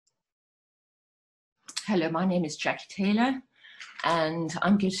Hello, my name is Jackie Taylor, and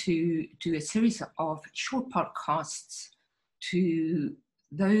I'm going to do a series of short podcasts to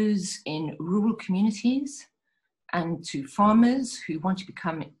those in rural communities and to farmers who want to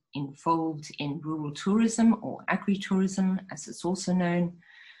become involved in rural tourism or agritourism, as it's also known,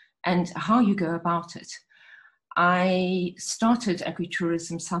 and how you go about it. I started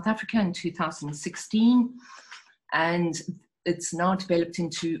Agritourism South Africa in 2016, and it's now developed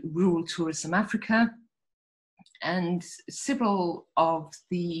into Rural Tourism Africa. And several of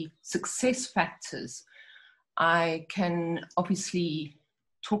the success factors I can obviously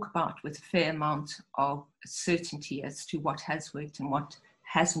talk about with a fair amount of certainty as to what has worked and what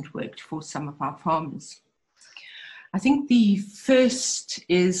hasn't worked for some of our farmers. I think the first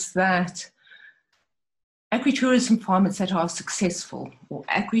is that agritourism farmers that are successful, or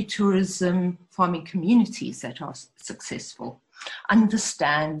agritourism farming communities that are successful,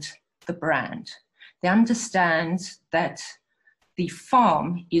 understand the brand. They understand that the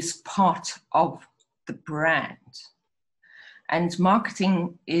farm is part of the brand. And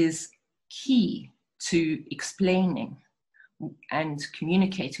marketing is key to explaining and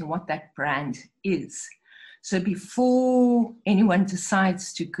communicating what that brand is. So before anyone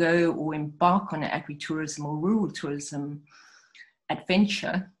decides to go or embark on an agritourism or rural tourism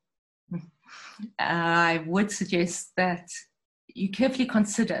adventure, I would suggest that you carefully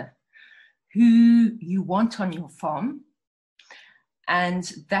consider who you want on your farm,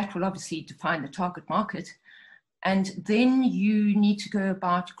 and that will obviously define the target market. And then you need to go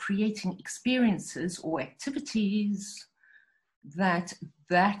about creating experiences or activities that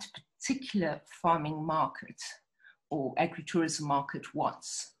that particular farming market or agritourism market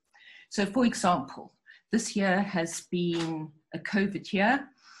wants. So for example, this year has been a COVID year,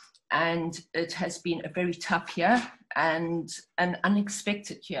 and it has been a very tough year and an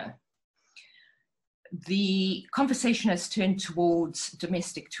unexpected year. The conversation has turned towards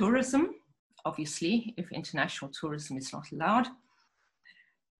domestic tourism, obviously, if international tourism is not allowed.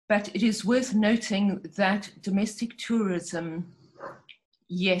 But it is worth noting that domestic tourism,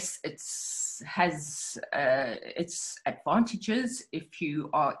 yes, it has its advantages if you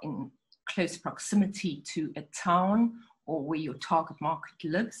are in close proximity to a town or where your target market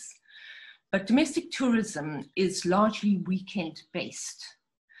lives. But domestic tourism is largely weekend-based.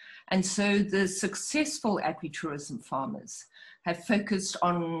 And so the successful agritourism farmers have focused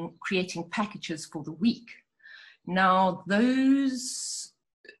on creating packages for the week. Now, those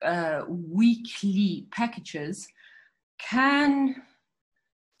weekly packages can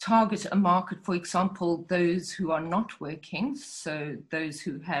target a market, for example, those who are not working, so those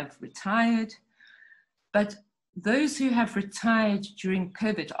who have retired. But those who have retired during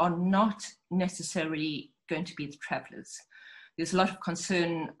COVID are not necessarily going to be the travelers. There's a lot of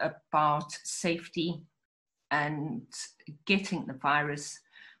concern about safety and getting the virus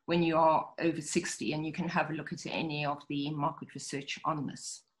when you are over 60, and you can have a look at any of the market research on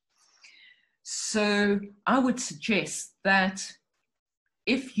this. So I would suggest that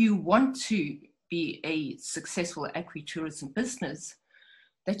if you want to be a successful agritourism business,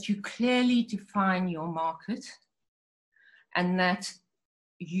 that you clearly define your market, and that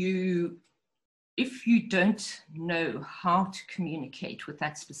if you don't know how to communicate with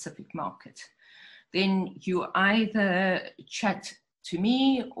that specific market, then you either chat to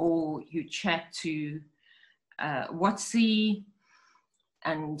me or you chat to WhatsApp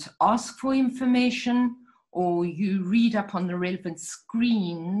and ask for information, or you read up on the relevant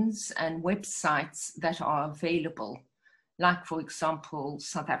screens and websites that are available, like, for example,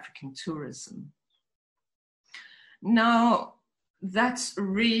 South African Tourism. Now, that's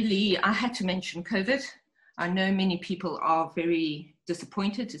really, I had to mention COVID. I know many people are very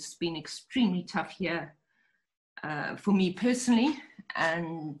disappointed. It's been an extremely tough year for me personally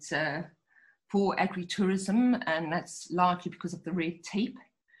and for agritourism, and that's largely because of the red tape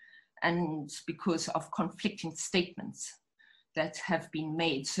and because of conflicting statements that have been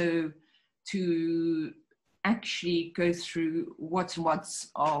made. So to actually go through what's and what's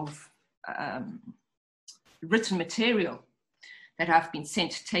of written material that have been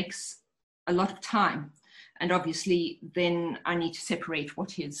sent takes a lot of time. And obviously then I need to separate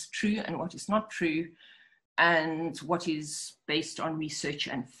what is true and what is not true, and what is based on research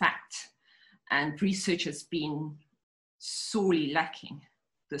and fact. And research has been sorely lacking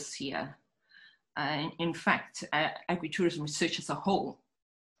this year. In fact, agritourism research as a whole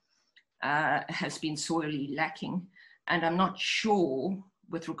has been sorely lacking. And I'm not sure,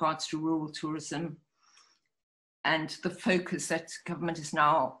 with regards to rural tourism and the focus that government is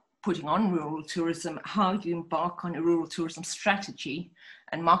now putting on rural tourism, how you embark on a rural tourism strategy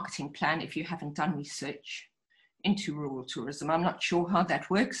and marketing plan if you haven't done research into rural tourism. I'm not sure how that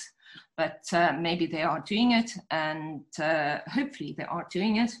works, but maybe they are doing it, and hopefully they are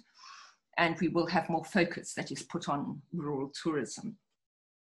doing it, and we will have more focus that is put on rural tourism.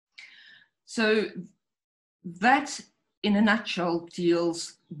 So that, in a nutshell,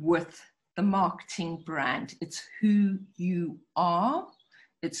 deals with the marketing brand. It's who you are,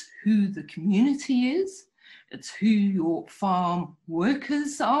 it's who the community is, it's who your farm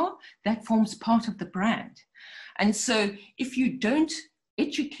workers are. That forms part of the brand. And so if you don't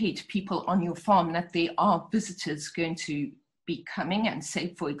educate people on your farm that there are visitors going to be coming, and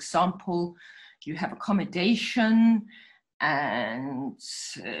say, for example, you have accommodation and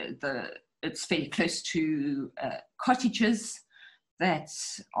it's fairly close to cottages that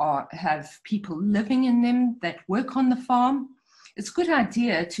have people living in them that work on the farm, it's a good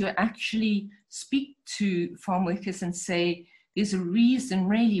idea to actually speak to farm workers and say, there's a reason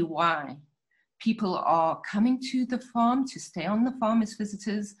really why people are coming to the farm, to stay on the farm as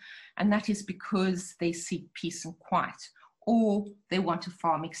visitors, and that is because they seek peace and quiet, or they want a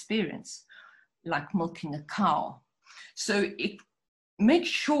farm experience, like milking a cow. So make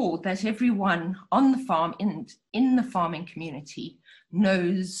sure that everyone on the farm, in the farming community,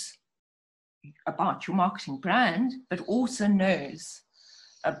 knows about your marketing brand, but also knows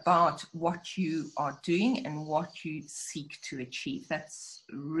about what you are doing and what you seek to achieve. That's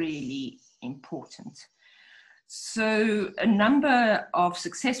really important. So a number of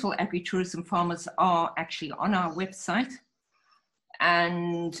successful agritourism farmers are actually on our website,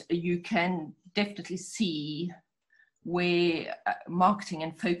 and you can definitely see where marketing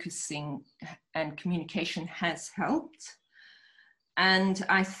and focusing and communication has helped. And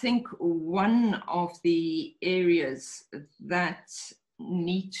I think one of the areas that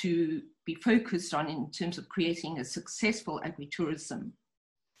need to be focused on in terms of creating a successful agritourism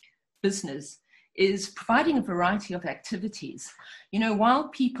business is providing a variety of activities. You know, while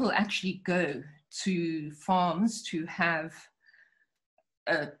people actually go to farms to have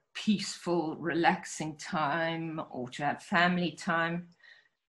a peaceful, relaxing time or to have family time,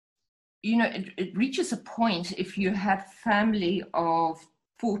 you know, it reaches a point, if you have family of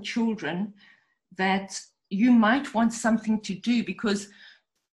 4 children, that you might want something to do because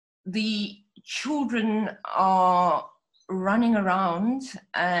the children are running around,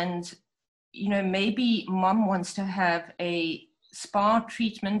 and, you know, maybe mom wants to have a spa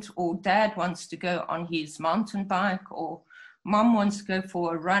treatment, or dad wants to go on his mountain bike, or mom wants to go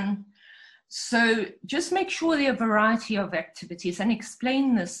for a run. So just make sure there are a variety of activities, and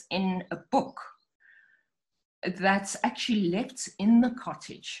explain this in a book that's actually left in the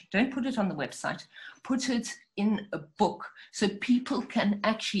cottage. Don't put it on the website, put it in a book so people can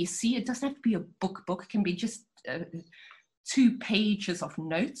actually see. It doesn't have to be a book, it can be just 2 pages of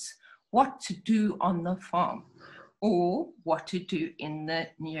notes, what to do on the farm or what to do in the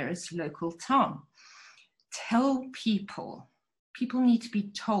nearest local town. Tell people. People need to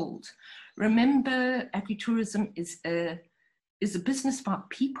be told. Remember, agritourism is a business about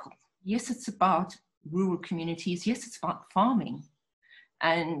people. Yes, it's about rural communities. Yes, it's about farming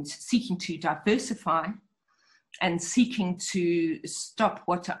and seeking to diversify and seeking to stop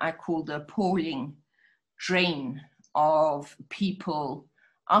what I call the appalling drain of people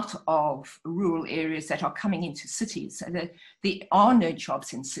out of rural areas that are coming into cities. There are no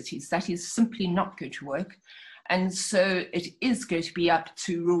jobs in cities. That is simply not going to work. And so it is going to be up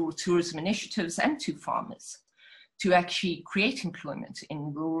to rural tourism initiatives and to farmers to actually create employment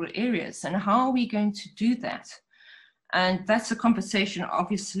in rural areas. And how are we going to do that? And that's a conversation,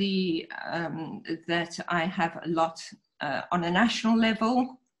 obviously, that I have a lot on a national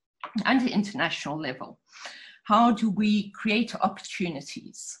level and international level. How do we create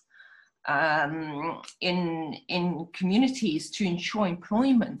opportunities in communities to ensure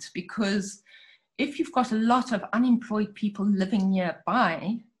employment? Because if you've got a lot of unemployed people living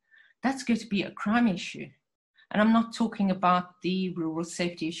nearby, that's going to be a crime issue. And I'm not talking about the rural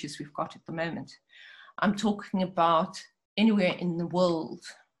safety issues we've got at the moment. I'm talking about anywhere in the world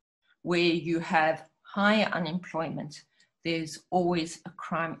where you have high unemployment, there's always a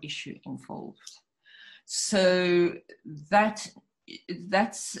crime issue involved. So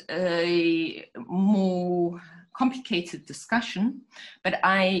that's a more complicated discussion, but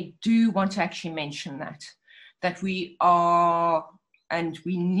I do want to actually mention that we are, and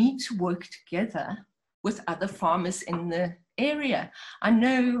we need to work together with other farmers in the area. I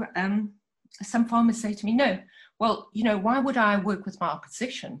know some farmers say to me, no, well, you know, why would I work with my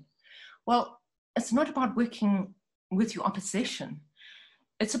opposition? Well, it's not about working with your opposition.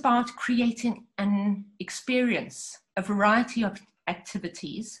 It's about creating an experience, a variety of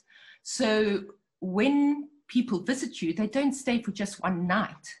activities. So when people visit you, they don't stay for just one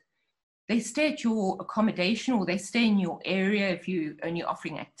night. They stay at your accommodation, or they stay in your area if you're only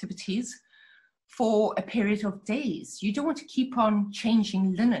offering activities, for a period of days. You don't want to keep on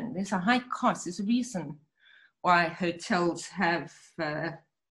changing linen. There's a high cost. There's a reason why hotels have the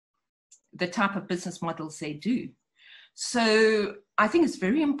type of business models they do. So I think it's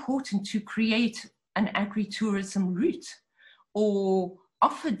very important to create an agritourism route or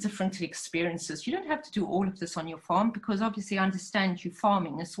offer different experiences. You don't have to do all of this on your farm, because obviously I understand you're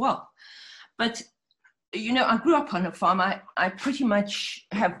farming as well. But, you know, I grew up on a farm. I pretty much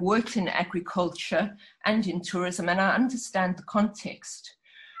have worked in agriculture and in tourism, and I understand the context.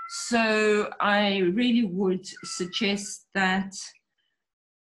 So I really would suggest that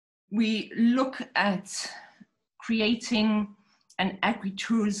we look at creating an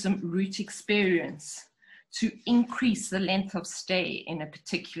agritourism route experience to increase the length of stay in a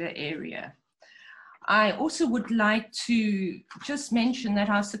particular area. I also would like to just mention that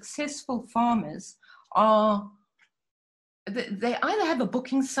our successful farmers are, they either have a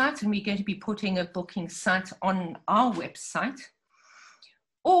booking site, and we're going to be putting a booking site on our website,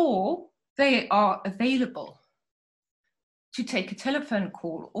 or they are available to take a telephone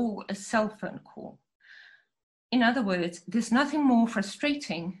call or a cell phone call. In other words, there's nothing more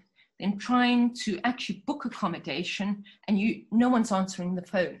frustrating than trying to actually book accommodation and no one's answering the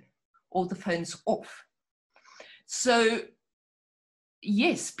phone, or the phone's off. So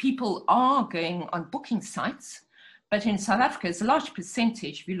yes, people are going on booking sites, but in South Africa, there's a large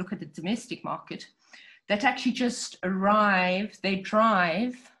percentage, if you look at the domestic market, that actually just arrive, they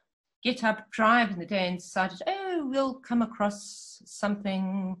drive, get up, drive in the day, and decided, oh, we'll come across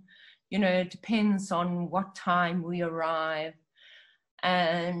something, you know, it depends on what time we arrive.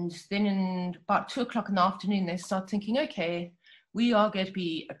 And then in about 2 o'clock in the afternoon, they start thinking, okay, we are going to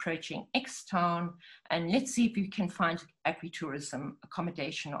be approaching X town, and let's see if we can find agritourism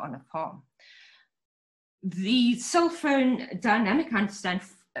accommodation on a farm. The cell phone dynamic I understand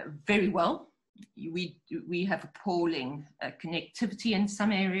very well. We have appalling connectivity in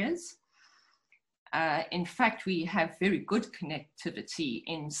some areas. In fact, we have very good connectivity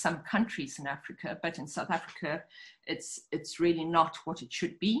in some countries in Africa, but in South Africa, it's really not what it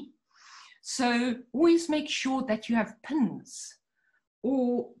should be. So always make sure that you have pins,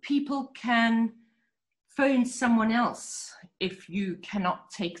 or people can phone someone else if you cannot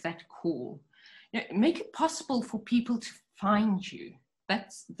take that call. You know, make it possible for people to find you.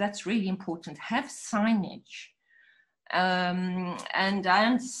 That's really important. Have signage. And I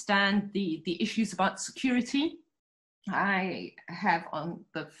understand the issues about security. I have on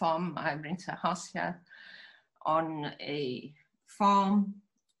the farm, I rent a house here on a farm,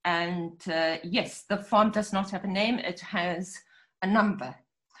 and yes, the farm does not have a name, it has a number,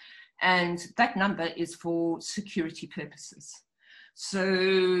 and that number is for security purposes.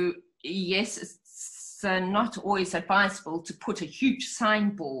 So yes, it's not always advisable to put a huge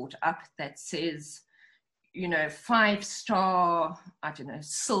signboard up that says, you know, 5-star, I don't know,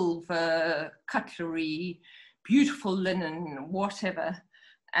 silver, cutlery, beautiful linen, whatever,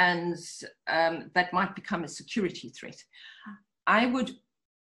 and that might become a security threat. I would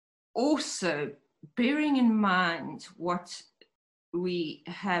also, bearing in mind what we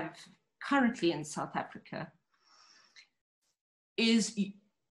have currently in South Africa, is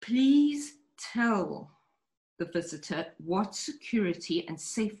please tell the visitor what security and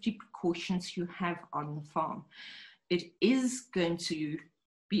safety precautions you have on the farm. It is going to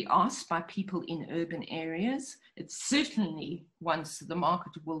be asked by people in urban areas. It's certainly, once the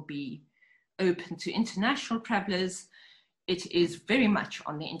market will be open to international travelers, it is very much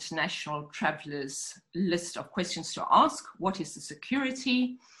on the international travelers list of questions to ask. What is the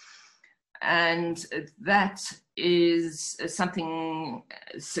security? And that is something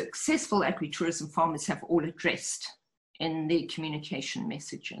successful agritourism farmers have all addressed in their communication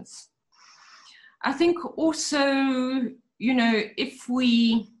messages. I think also, you know, if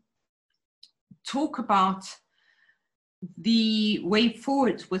we talk about the way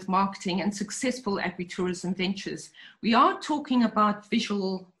forward with marketing and successful agritourism ventures, we are talking about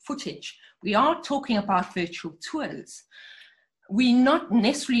visual footage. We are talking about virtual tours. We're not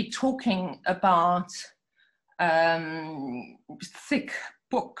necessarily talking about thick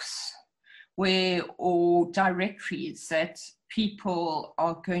books or directories that people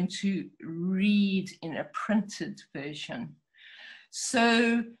are going to read in a printed version.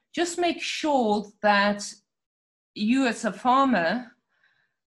 So just make sure that you as a farmer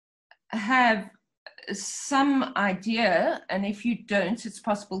have some idea, and if you don't, it's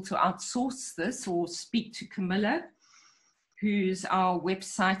possible to outsource this or speak to Camilla, who's our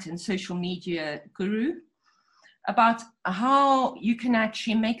website and social media guru, about how you can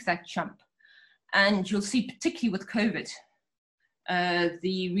actually make that jump. And you'll see, particularly with COVID,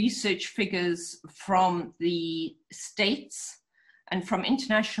 the research figures from the States and from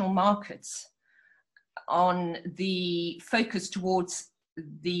international markets on the focus towards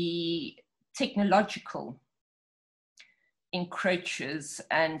the technological encroaches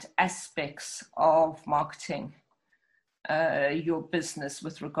and aspects of marketing your business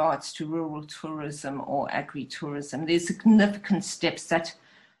with regards to rural tourism or agritourism. There's significant steps that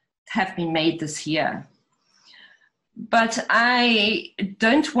have been made this year. But I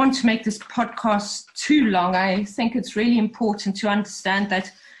don't want to make this podcast too long. I think it's really important to understand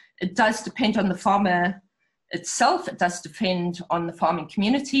that it does depend on the farmer itself. It does depend on the farming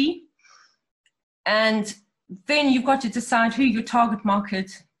community. And then you've got to decide who your target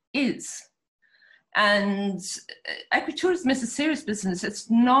market is. And agritourism is a serious business. It's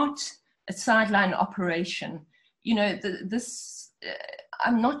not a sideline operation. You know,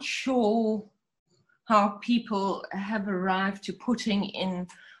 I'm not sure how people have arrived to putting in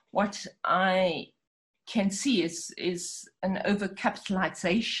what I can see is an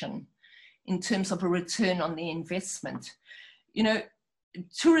overcapitalization in terms of a return on the investment. You know,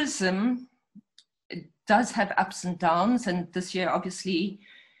 tourism does have ups and downs, and this year, obviously,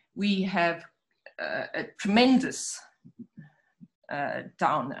 we have a tremendous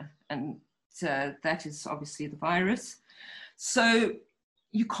downer, and that is obviously the virus. So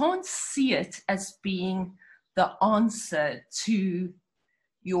you can't see it as being the answer to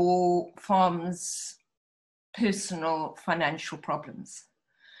your farm's personal financial problems.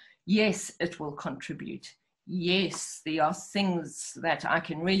 Yes, it will contribute. Yes, there are things that I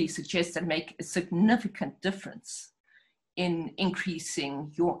can really suggest that make a significant difference in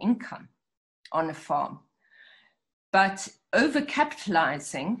increasing your income on a farm. But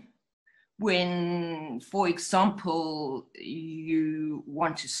overcapitalizing, when, for example, you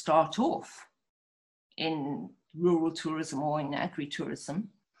want to start off in rural tourism or in agritourism,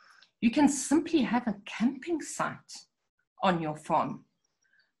 you can simply have a camping site on your farm.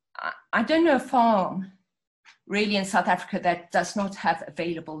 I don't know a farm really in South Africa that does not have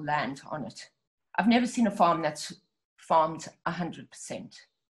available land on it. I've never seen a farm that's farmed 100%.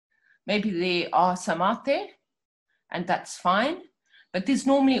 Maybe there are some out there, and that's fine, but there's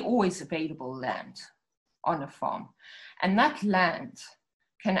normally always available land on a farm. And that land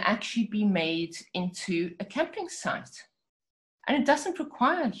can actually be made into a camping site. And it doesn't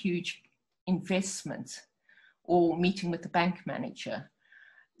require a huge investment or meeting with the bank manager.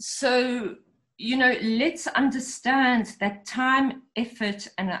 So, you know, let's understand that time, effort,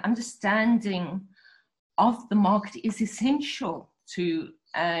 and an understanding of the market is essential to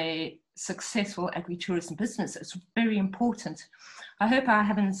a successful agritourism business. It's very important. I hope I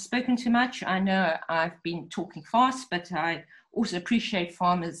haven't spoken too much. I know I've been talking fast, but I also appreciate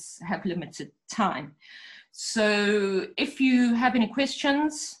farmers have limited time. So if you have any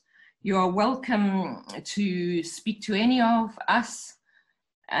questions, you are welcome to speak to any of us,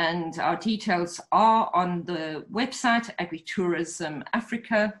 and our details are on the website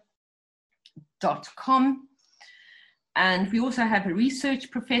agritourismafrica.com. And we also have a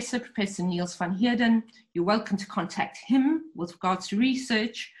research professor, Professor Niels van Heerden. You're welcome to contact him with regards to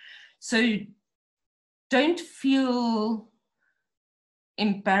research. So don't feel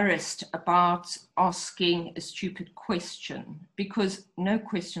embarrassed about asking a stupid question, because no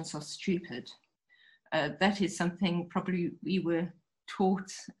questions are stupid. That is something probably we were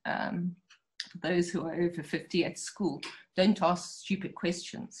taught, for those who are over 50 at school. Don't ask stupid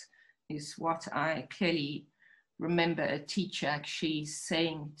questions, is what I clearly remember a teacher actually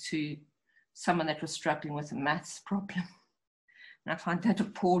saying to someone that was struggling with a maths problem. And I find that an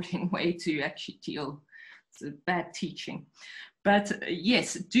appalling way to actually deal with bad teaching. But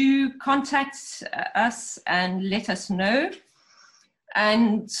yes, do contact us and let us know.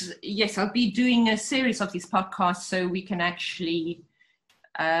 And yes, I'll be doing a series of these podcasts so we can actually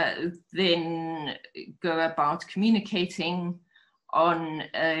then go about communicating on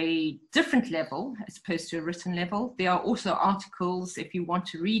a different level as opposed to a written level. There are also articles if you want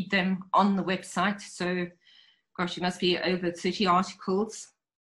to read them on the website. So, gosh, it must be over 30 articles